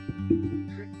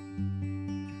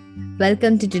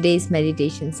Welcome to today's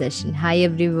meditation session. Hi,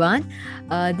 everyone.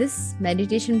 This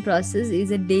meditation process is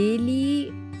a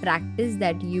daily practice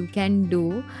that you can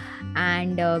do,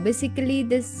 and basically,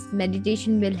 this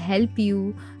meditation will help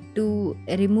you to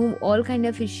remove all kind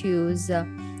of issues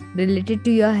related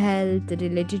to your health,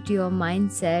 related to your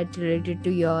mindset, related to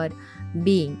your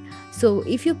being. So,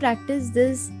 if you practice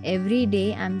this every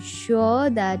day, I'm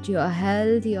sure that your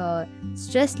health, your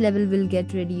stress level will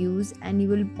get reduced, and you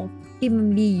will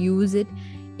optimally use it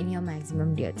in your maximum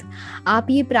depth. आप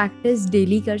ये practice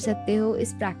daily कर सकते हो.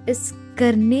 इस practice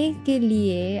करने के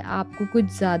लिए आपको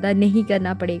कुछ ज़्यादा नहीं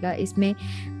करना पड़ेगा. इसमें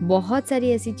बहुत सारी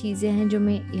ऐसी चीज़ें हैं जो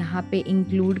मैं यहाँ पे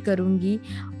इंक्लूड करूँगी,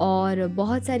 और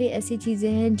बहुत सारी ऐसी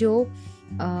चीज़ें हैं जो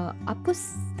आपको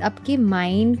आपके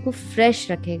माइंड को फ्रेश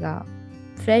रखेगा.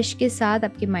 फ्रेश के साथ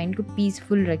आपके माइंड को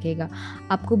पीसफुल रखेगा.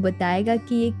 आपको बताएगा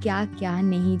कि ये क्या क्या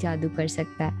नहीं जादू कर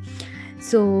सकता है.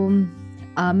 सो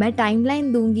मैं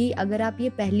टाइमलाइन दूंगी. अगर आप ये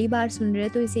पहली बार सुन रहे हो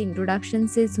तो इसे इंट्रोडक्शन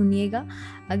से सुनिएगा.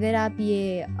 अगर आप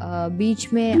ये बीच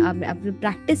में आप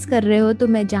प्रैक्टिस कर रहे हो तो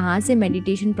मैं जहाँ से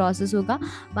मेडिटेशन प्रोसेस होगा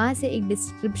वहाँ से एक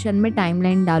डिस्क्रिप्शन में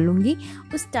टाइमलाइन डालूंगी.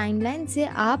 उस टाइमलाइन से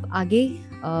आप आगे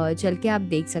चल के आप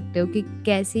देख सकते हो कि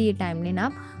कैसे ये टाइमलाइन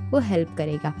आपको हेल्प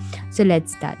करेगा. So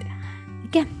let's start.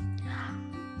 ठीक है.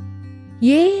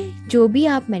 ये जो भी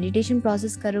आप मेडिटेशन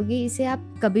प्रोसेस करोगे इसे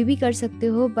आप कभी भी कर सकते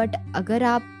हो, बट अगर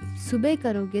आप सुबह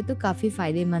करोगे तो काफ़ी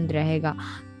फ़ायदेमंद रहेगा.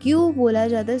 क्यों बोला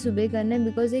जाता है सुबह करना?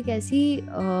 बिकॉज एक ऐसी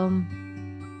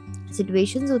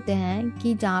सिचुएशंस होते हैं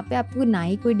कि जहाँ पे आपको ना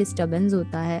ही कोई डिस्टर्बेंस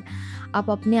होता है. आप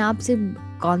अपने आप से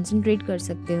कंसंट्रेट कर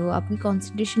सकते हो. आपकी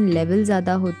कंसंट्रेशन लेवल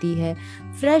ज़्यादा होती है.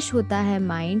 फ्रेश होता है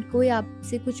माइंड. कोई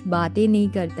आपसे कुछ बातें नहीं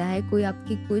करता है. कोई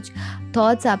आपकी कुछ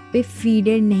थॉट्स आप पे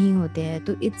फीडेड नहीं होते हैं.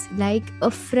 तो it's like a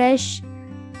fresh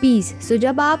piece. सो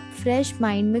जब आप फ्रेश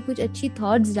माइंड में कुछ अच्छी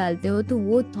थॉट्स डालते हो तो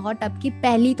वो थॉट आपकी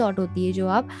पहली थॉट होती है जो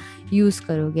आप यूज़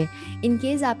करोगे. इन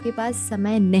केस आपके पास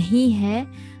समय नहीं है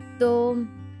तो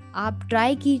आप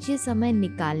ट्राई कीजिए समय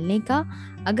निकालने का.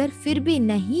 अगर फिर भी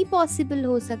नहीं पॉसिबल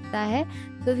हो सकता है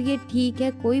तो ये ठीक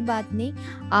है, कोई बात नहीं.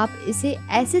 आप इसे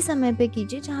ऐसे समय पे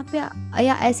कीजिए जहाँ पे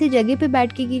या ऐसे जगह पे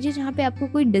बैठ के कीजिए जहाँ पे आपको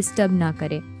कोई डिस्टर्ब ना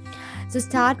करे. सो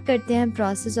स्टार्ट करते हैं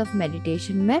प्रोसेस ऑफ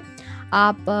मेडिटेशन में.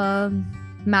 आप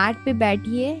मैट पे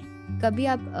बैठिए. कभी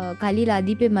आप खाली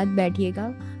लादी पे मत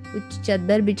बैठिएगा. कुछ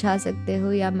चादर बिछा सकते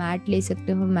हो या मैट ले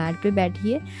सकते हो, मैट पे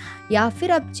बैठिए, या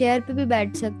फिर आप चेयर पे भी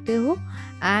बैठ सकते हो.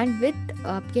 एंड विथ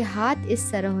आपके हाथ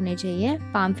इस तरह होने चाहिए,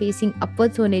 पाम फेसिंग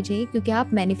अपवर्ड्स होने चाहिए, क्योंकि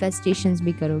आप मैनिफेस्टेशंस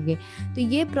भी करोगे. तो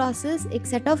ये प्रोसेस एक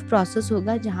सेट ऑफ प्रोसेस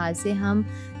होगा जहाँ से हम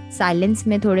साइलेंस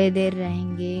में थोड़े देर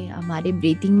रहेंगे. हमारे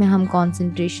ब्रीथिंग में हम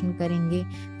कंसंट्रेशन करेंगे.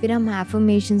 फिर हम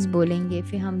एफर्मेशंस बोलेंगे.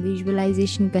 फिर हम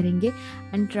विजुअलाइजेशन करेंगे.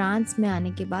 एंड ट्रांस में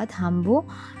आने के बाद हम वो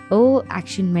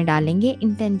एक्शन में डालेंगे,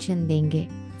 इंटेंशन देंगे.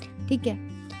 ठीक है.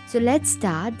 So let's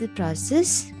start the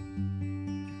process.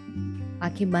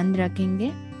 आंखें बंद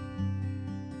रखेंगे.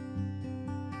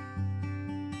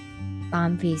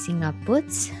 palm facing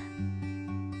upwards.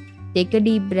 Take a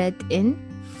deep breath in.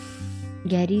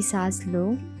 गहरी सांस लो.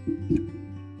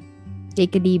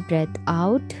 Take a deep breath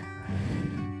out.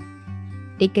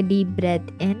 Take a deep breath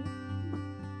in.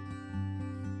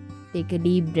 Take a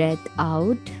deep breath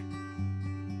out.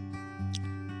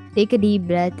 Take a deep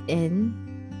breath in.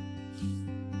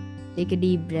 Take a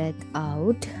deep breath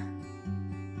out.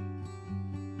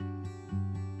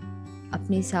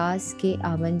 अपनी सांस के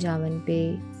आवन जावन पे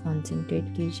concentrate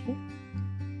कीजिए.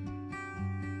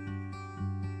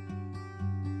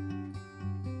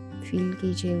 Feel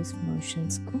कीजिए उस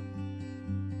मोशंस को.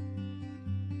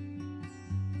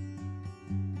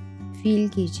 फील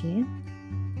कीजिए.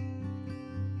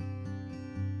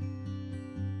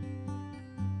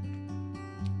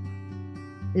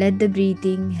 Let the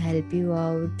breathing help you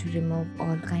out to remove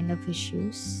all kind of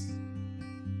issues.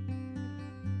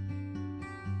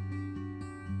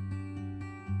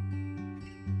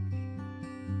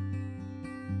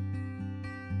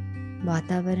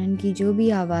 वातावरण की जो भी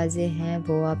आवाजें हैं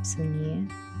वो आप सुनिए.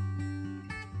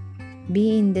 Be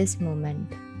in this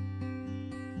moment.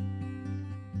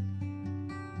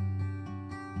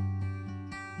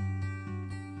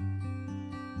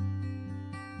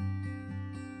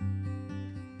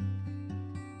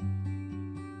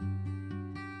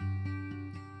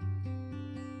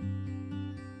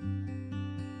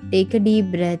 Take a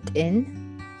deep breath in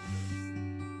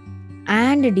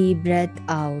and a deep breath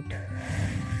out.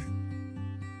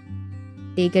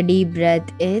 Take a deep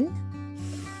breath in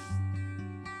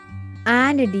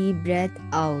and a deep breath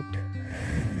out.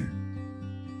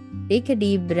 Take a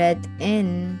deep breath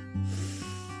in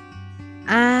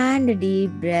and a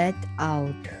deep breath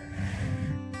out.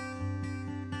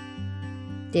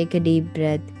 Take a deep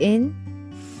breath in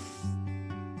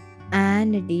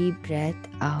and a deep breath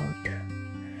out.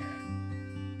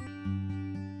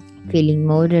 Feeling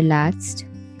more relaxed,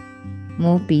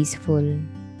 more peaceful,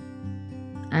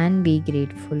 and be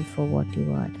grateful for what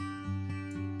you are.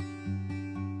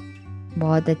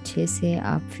 बहुत अच्छे से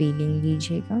आप feeling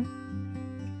लीजिएगा,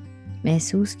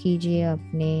 महसूस कीजिए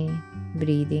अपने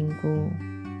breathing को.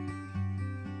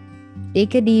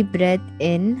 Take a deep breath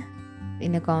in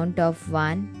a count of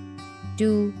 1,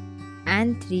 2,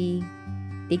 and 3.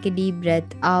 Take a deep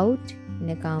breath out in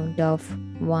a count of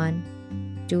 1,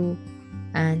 2,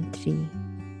 and 3.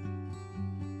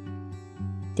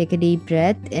 Take a deep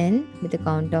breath in with a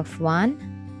count of 1,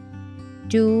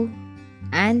 2,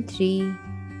 and 3.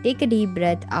 Take a deep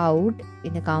breath out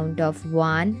in a count of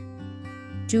 1,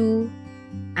 2,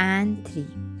 and 3.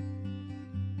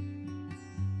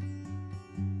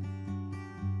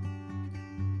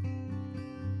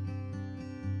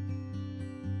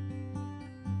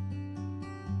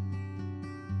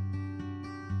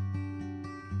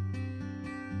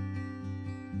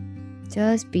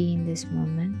 Just be in this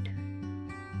moment.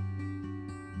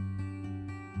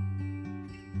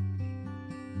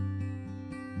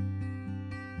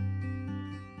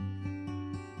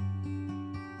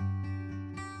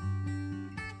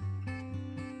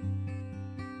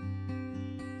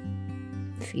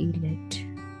 Feel it.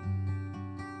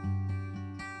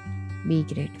 Be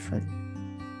grateful.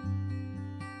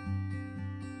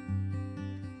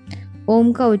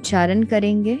 ओम का उच्चारण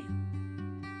करेंगे.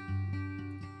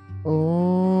 ओम.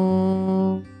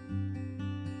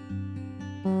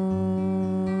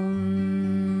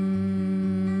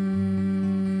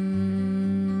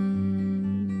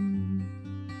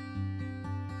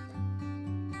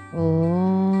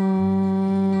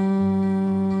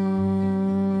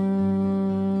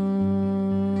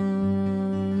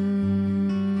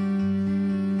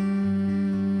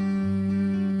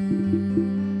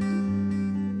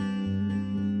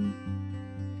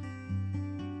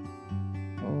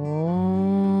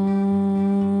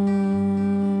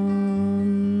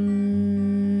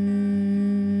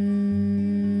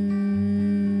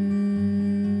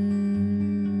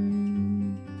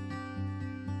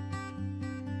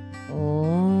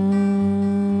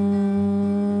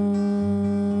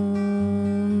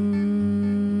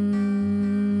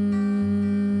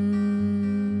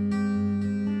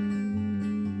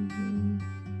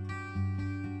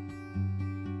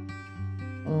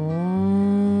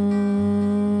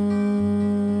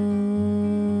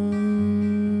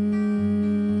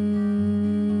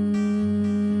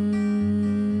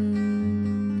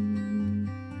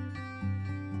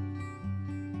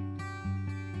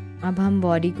 अब हम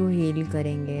body को heal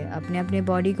करेंगे. अपने अपने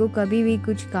body को कभी भी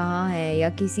कुछ कहा है या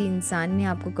किसी इंसान ने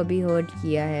आपको कभी हर्ट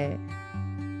किया है,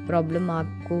 प्रॉब्लम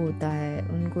आपको होता है,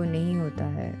 उनको नहीं होता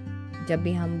है. जब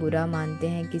भी हम बुरा मानते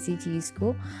हैं किसी चीज़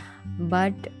को,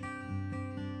 बट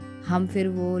हम फिर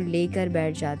वो लेकर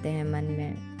बैठ जाते हैं मन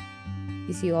में.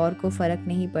 किसी और को फ़र्क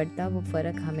नहीं पड़ता, वो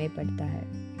फ़र्क हमें पड़ता है.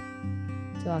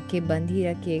 तो आंखें बंद ही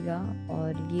रखिएगा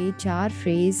और ये 4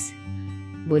 फ्रेज़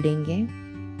बोलेंगे.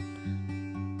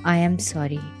 I am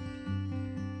sorry.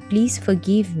 Please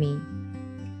forgive me.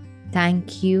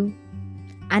 Thank you.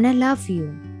 And I love you.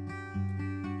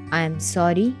 I am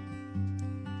sorry.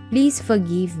 Please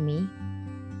forgive me.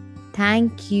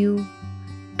 Thank you.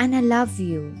 And I love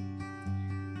you.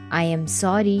 I am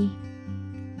sorry.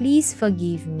 Please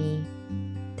forgive me.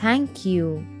 Thank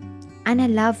you. And I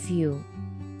love you.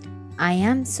 I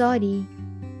am sorry.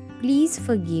 Please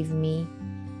forgive me.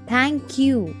 Thank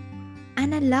you.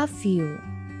 And I love you.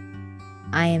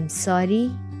 I am sorry.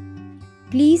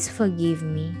 Please forgive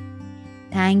me.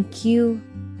 Thank you.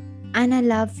 And I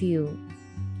love you.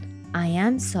 I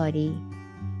am sorry.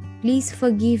 Please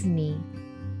forgive me.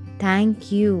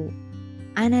 Thank you.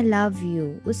 And I love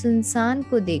you. उस इंसान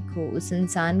को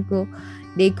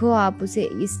देखो, आप उसे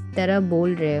इस तरह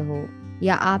बोल रहे हो,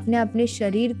 या आपने अपने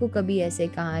शरीर को कभी ऐसे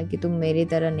कहा है कि तुम मेरे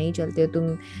तरह नहीं चलते हो,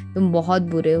 तुम बहुत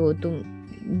बुरे हो, तुम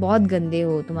बहुत गंदे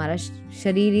हो, तुम्हारा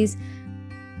शरीर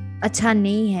अच्छा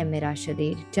नहीं है मेरा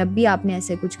शरीर. जब भी आपने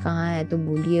ऐसे कुछ कहा है तो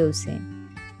बोलिए उसे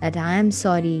that I am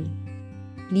sorry,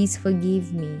 please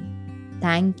forgive me,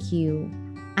 thank you,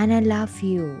 and I love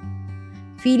you.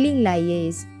 Feeling लाइए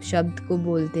इस शब्द को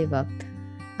बोलते वक्त.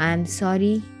 I am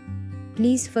sorry,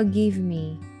 please forgive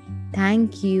me,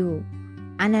 thank you,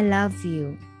 and I love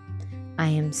you. I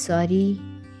am sorry,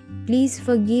 please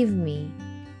forgive me,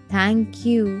 thank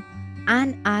you,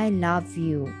 and I love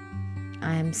you.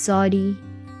 I am sorry,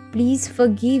 please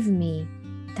forgive me,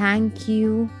 thank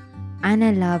you, and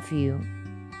I love you.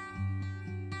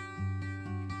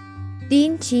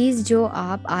 3 चीज जो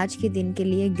आप आज के दिन के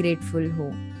लिए grateful हो,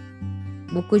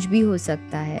 वो कुछ भी हो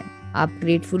सकता है। आप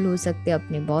ग्रेटफुल हो सकते हो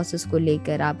अपने बॉसेस को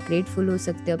लेकर, आप ग्रेटफुल हो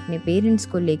सकते हो अपने पेरेंट्स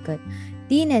को लेकर।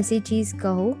 3 ऐसी चीज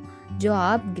कहो जो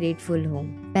आप ग्रेटफुल हो।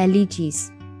 पहली चीज,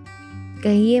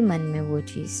 कहिए मन में वो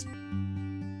चीज,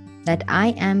 that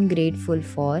I am grateful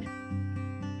for,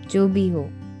 जो भी हो,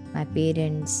 my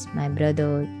parents, my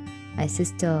brother, my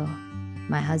sister,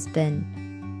 my husband,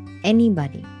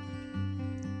 anybody.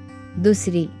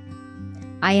 दूसरी,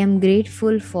 I am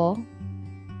grateful for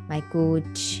my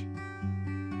coach,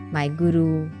 my guru,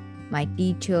 my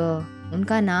teacher,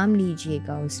 उनका नाम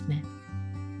लीजिएगा उसमें।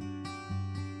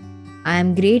 I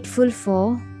am grateful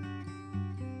for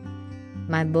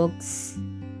my books,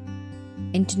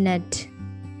 internet,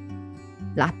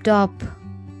 laptop,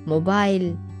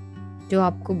 mobile, जो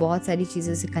आपको बहुत सारी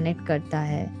चीज़ों से कनेक्ट करता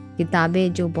है,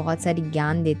 किताबें जो बहुत सारी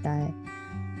ज्ञान देता है,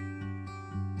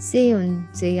 से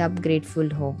उनसे आप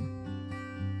ग्रेटफुल हो।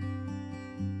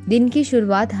 दिन की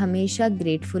शुरुआत हमेशा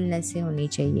ग्रेटफुलनेस से होनी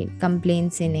चाहिए, कंप्लेन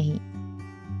से नहीं।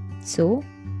 So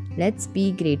let's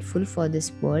be grateful for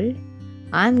this world.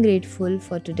 I am grateful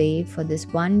for today, for this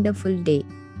wonderful day,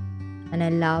 and I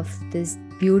love this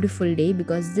beautiful day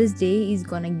because this day is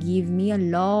gonna give me a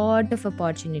lot of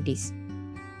opportunities.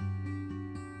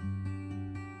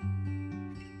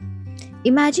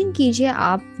 Imagine कीजिए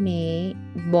आपने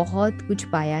बहुत कुछ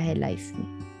पाया है life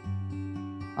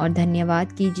में, और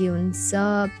धन्यवाद कीजिए उन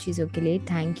सब चीज़ों के लिए।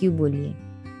 थैंक यू बोलिए।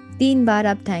 3 बार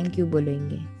आप थैंक यू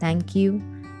बोलेंगे। Thank you,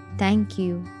 thank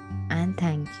you and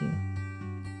thank you.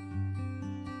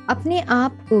 अपने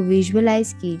आप को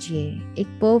विजुअलाइज कीजिए एक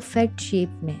परफेक्ट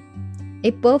शेप में,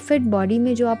 एक परफेक्ट बॉडी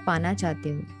में जो आप पाना चाहते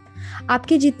हो।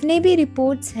 आपके जितने भी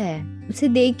रिपोर्ट्स हैं उसे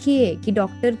देखिए कि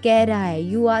डॉक्टर कह रहा है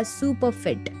you are super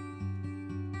fit,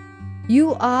 you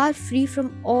are free from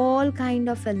all kind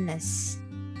of illness,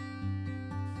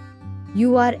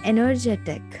 you are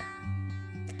energetic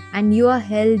and you are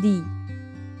healthy.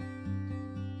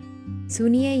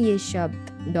 सुनिए ये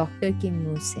शब्द डॉक्टर के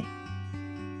मुंह से,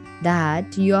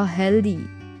 that you're healthy,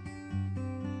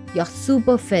 you're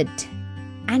super fit,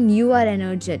 and you are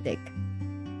energetic,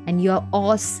 and you're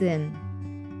awesome.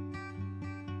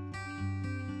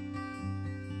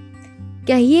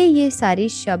 कहिए ये सारे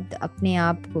शब्द अपने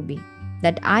आप को भी,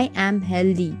 that I am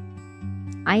healthy,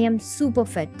 I am super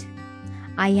fit,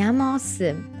 I am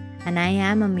awesome, and I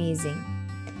am amazing.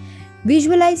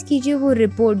 Visualise कीजिए वो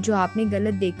रिपोर्ट जो आपने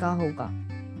गलत देखा होगा,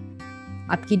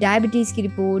 आपकी डायबिटीज़ की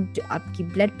रिपोर्ट, आपकी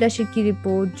ब्लड प्रेशर की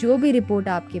रिपोर्ट, जो भी रिपोर्ट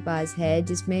आपके पास है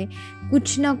जिसमें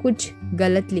कुछ ना कुछ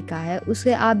गलत लिखा है,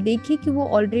 उसे आप देखिए कि वो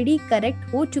ऑलरेडी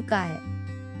करेक्ट हो चुका है।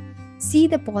 See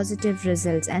the positive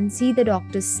results and see the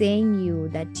doctor saying you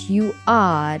that you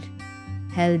are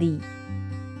healthy,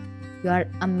 you are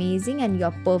amazing and you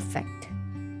are perfect.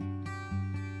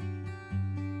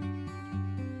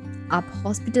 आप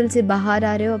हॉस्पिटल से बाहर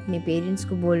आ रहे हो, अपने पेरेंट्स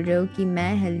को बोल रहे हो कि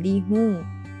मैं हेल्दी हूँ,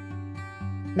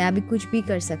 मैं अभी कुछ भी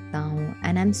कर सकता हूँ,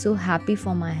 and I am so happy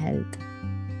for my health.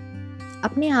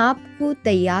 अपने आप को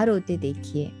तैयार होते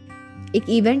देखिए। एक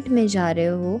इवेंट में जा रहे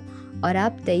हो और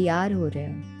आप तैयार हो रहे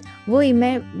हो, वो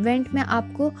इवेंट में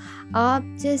आपको, आप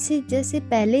जैसे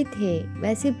पहले थे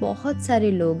वैसे बहुत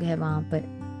सारे लोग हैं वहाँ पर,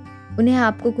 उन्हें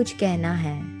आपको कुछ कहना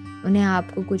है, उन्हें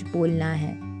आपको कुछ बोलना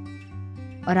है,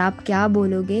 और आप क्या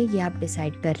बोलोगे ये आप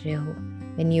डिसाइड कर रहे हो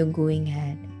व्हेन यू गोइंग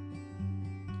हैड।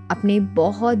 आपने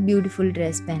बहुत ब्यूटीफुल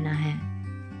ड्रेस पहना है,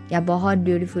 या बहुत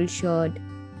beautiful shirt,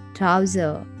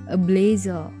 trouser,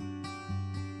 blazer,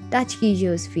 touch कीजिए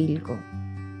उस फील को,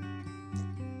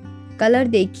 कलर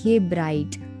देखिए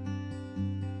ब्राइट,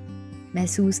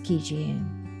 महसूस कीजिए।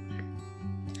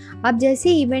 आप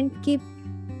जैसे इवेंट के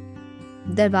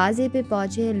दरवाजे पे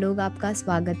पहुंचे, लोग आपका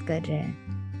स्वागत कर रहे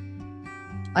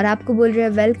हैं और आपको बोल रहे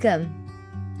हैं welcome,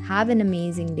 have an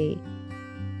amazing day,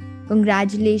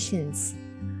 congratulations,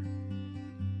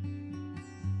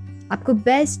 आपको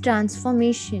बेस्ट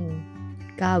ट्रांसफॉर्मेशन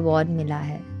का अवार्ड मिला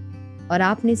है, और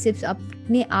आपने सिर्फ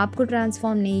अपने आप को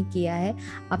ट्रांसफॉर्म नहीं किया है,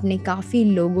 आपने काफ़ी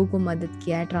लोगों को मदद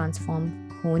किया है ट्रांसफॉर्म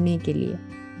होने के लिए।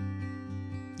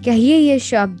 कहिए ये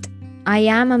शब्द, I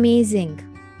am amazing,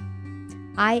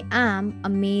 I am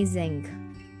amazing.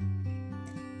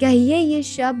 कहिए ये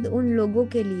शब्द उन लोगों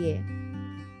के लिए।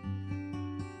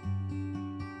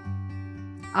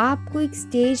 आपको एक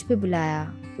स्टेज पे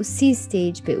बुलाया, उसी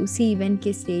स्टेज पे, उसी इवेंट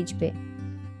के स्टेज पे,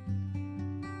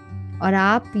 और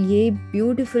आप ये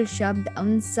ब्यूटीफुल शब्द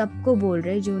उन सबको बोल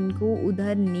रहे जो उनको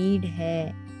उधर नीड है।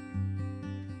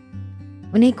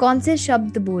 उन्हें कौन से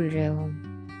शब्द बोल रहे हो?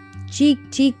 चीख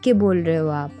चीख के बोल रहे हो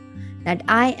आप, that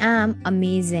I am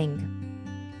amazing,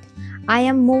 I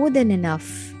am more than enough,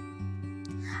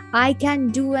 I can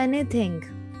do anything.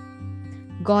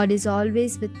 God is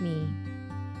always with me.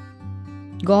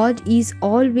 God is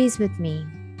always with me.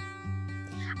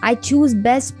 I choose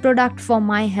best product for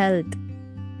my health.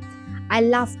 I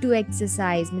love to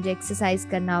exercise. मुझे exercise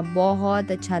करना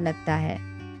बहुत अच्छा लगता है.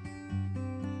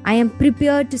 I am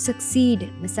prepared to succeed.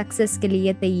 मैं success के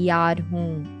लिए तैयार हूँ.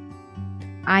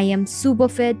 I am super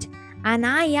fit and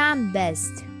I am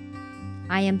best.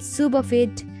 I am super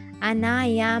fit and I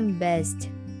am best.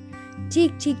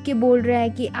 चीख चीख के बोल रहा है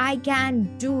कि I can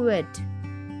do it.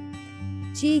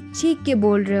 चीख चीख के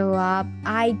बोल रहे हो आप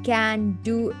I can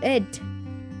do it.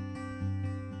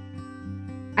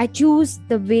 I choose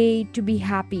the way to be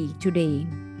happy today.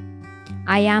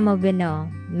 I am a winner.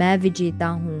 मैं विजेता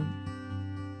हूँ.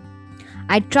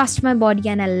 I trust my body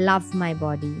and I love my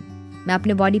body. मैं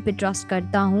अपने बॉडी पे ट्रस्ट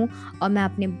करता हूँ और मैं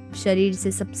अपने शरीर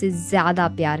से सबसे ज्यादा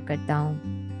प्यार करता हूँ.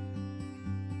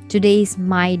 Today is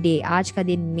my day. आज का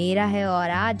दिन मेरा है और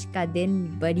आज का दिन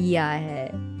बढ़िया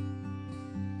है.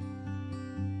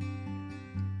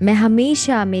 मैं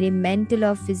हमेशा मेरे मेंटल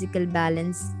और फिजिकल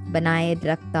बैलेंस बनाए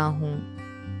रखता हूँ.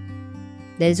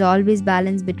 There is always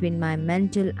balance between my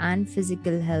mental and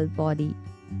physical health body.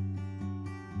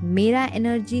 मेरा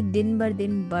एनर्जी दिन बर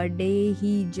दिन बढ़े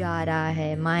ही जा रहा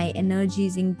है. My energy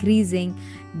is increasing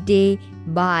day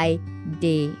by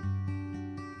day.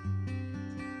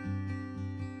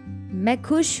 मैं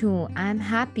खुश हूँ. I am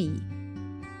happy.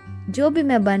 जो भी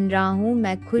मैं बन रहा हूँ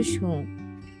मैं खुश हूँ.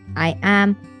 I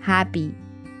am happy.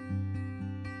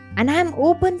 And I am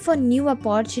open for new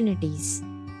opportunities.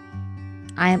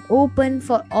 I am open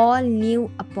for all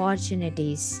new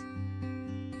opportunities.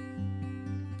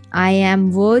 I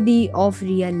am worthy of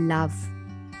real love.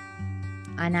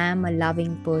 And I am a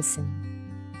loving person.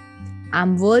 I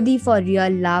am worthy for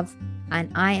real love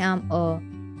and I am a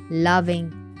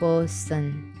loving person.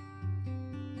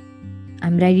 I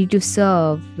am ready to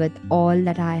serve with all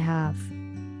that I have.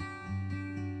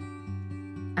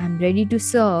 I am ready to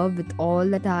serve with all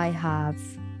that I have.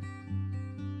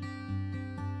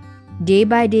 Day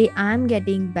by day I am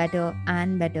getting better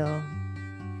and better.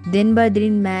 दिन बर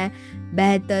दिन मैं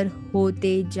बेहतर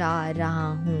होते जा रहा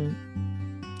हूँ.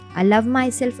 I love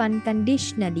myself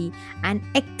unconditionally and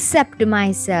accept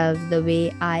myself the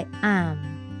way I am.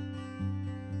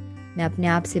 मैं अपने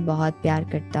आप से बहुत प्यार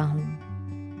करता हूँ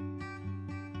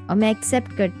और मैं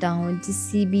एक्सेप्ट करता हूँ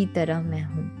जिसी भी तरह मैं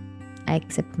हूँ. I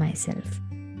accept myself.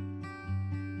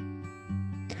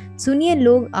 सुनिए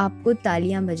लोग आपको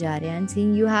तालियां बजा रहे हैं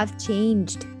saying you have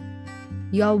changed.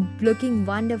 You are looking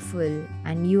wonderful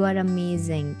and you are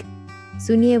amazing.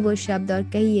 सुनिए वो शब्द और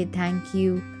कहिए thank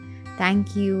you,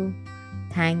 thank you,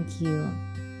 thank you.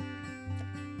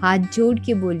 हाथ जोड़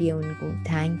के बोलिए उनको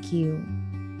thank you.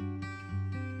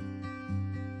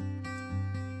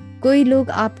 कोई लोग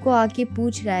आपको आके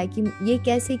पूछ रहा है कि ये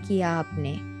कैसे किया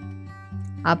आपने.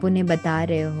 आप उन्हें बता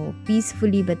रहे हो,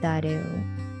 पीसफुली बता रहे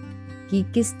हो कि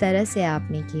किस तरह से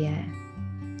आपने किया है.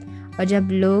 और जब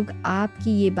लोग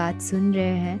आपकी ये बात सुन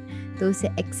रहे हैं तो उसे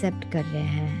एक्सेप्ट कर रहे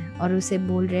हैं और उसे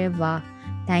बोल रहे हैं वाह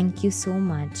थैंक यू सो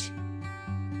मच.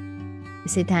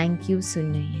 इसे थैंक यू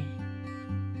सुन रही है.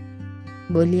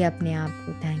 बोलिए अपने आप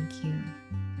को थैंक यू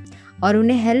और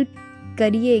उन्हें हेल्प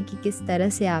करिए कि किस तरह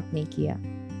से आपने किया.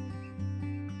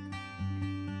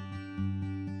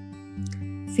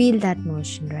 Feel that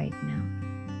motion right now.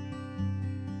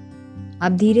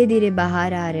 आप धीरे धीरे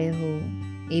बाहर आ रहे हो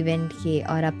इवेंट के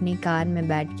और अपनी कार में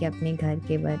बैठ के अपने घर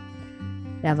के बाद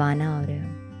रवाना हो रहे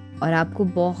हो और आपको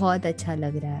बहुत अच्छा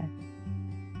लग रहा है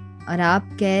और आप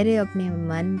कह रहे हो अपने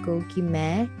मन को कि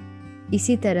मैं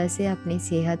इसी तरह से अपनी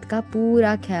सेहत का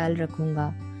पूरा ख्याल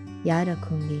रखूंगा या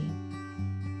रखूंगी.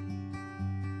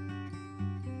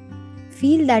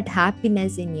 Feel that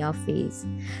happiness in your face.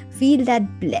 Feel that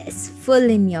blissful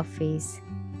in your face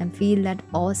and feel that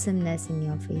awesomeness in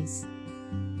your face.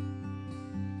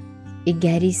 एक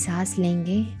गहरी सांस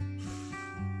लेंगे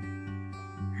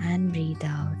and breathe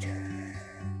out.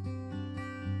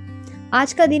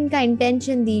 आज का दिन का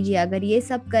इंटेंशन दीजिए. अगर ये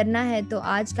सब करना है तो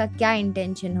आज का क्या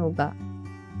इंटेंशन होगा.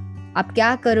 आप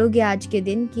क्या करोगे आज के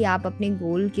दिन कि आप अपने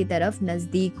गोल की तरफ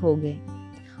नजदीक होगे.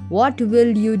 What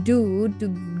will you do to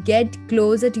get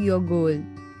closer to your goal?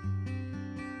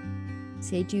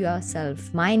 Say to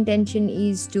yourself, my intention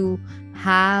is to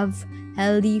have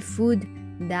healthy food.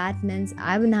 That means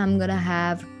I'm gonna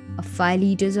have 5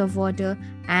 liters of water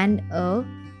and a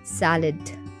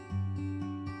salad,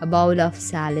 a bowl of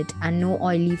salad and no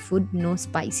oily food, no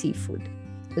spicy food.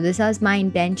 So this is my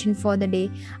intention for the day.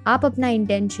 आप अपना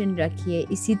intention रखिए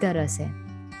इसी तरह से.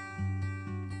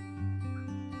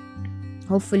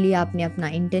 Hopefully आपने अपना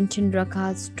intention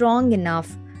रखा strong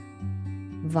enough.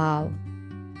 Wow.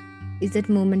 Is that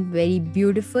moment very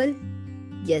beautiful?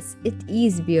 Yes, it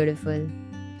is beautiful.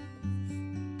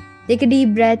 Take a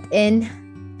deep breath in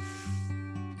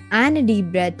and a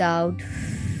deep breath out.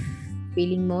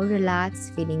 Feeling more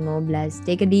relaxed, feeling more blessed.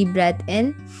 Take a deep breath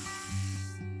in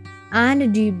and a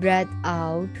deep breath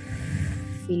out.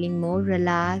 Feeling more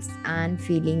relaxed and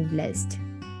feeling blessed.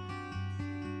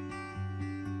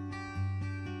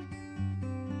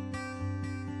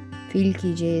 Feel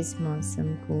कीजिए इस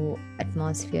मौसम को,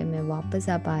 atmosphere में वापस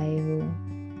आप आए हो,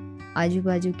 आजू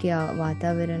बाजू के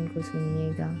वातावरण को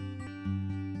सुनिएगा.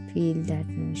 Feel that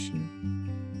motion.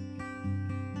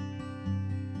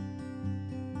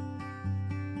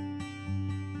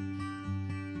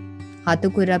 हाथों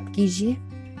को रब कीजिए.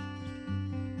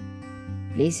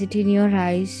 Place it in your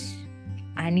eyes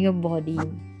and your body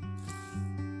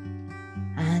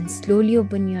and slowly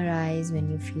open your eyes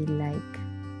when you feel like.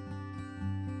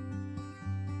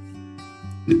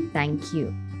 Thank you.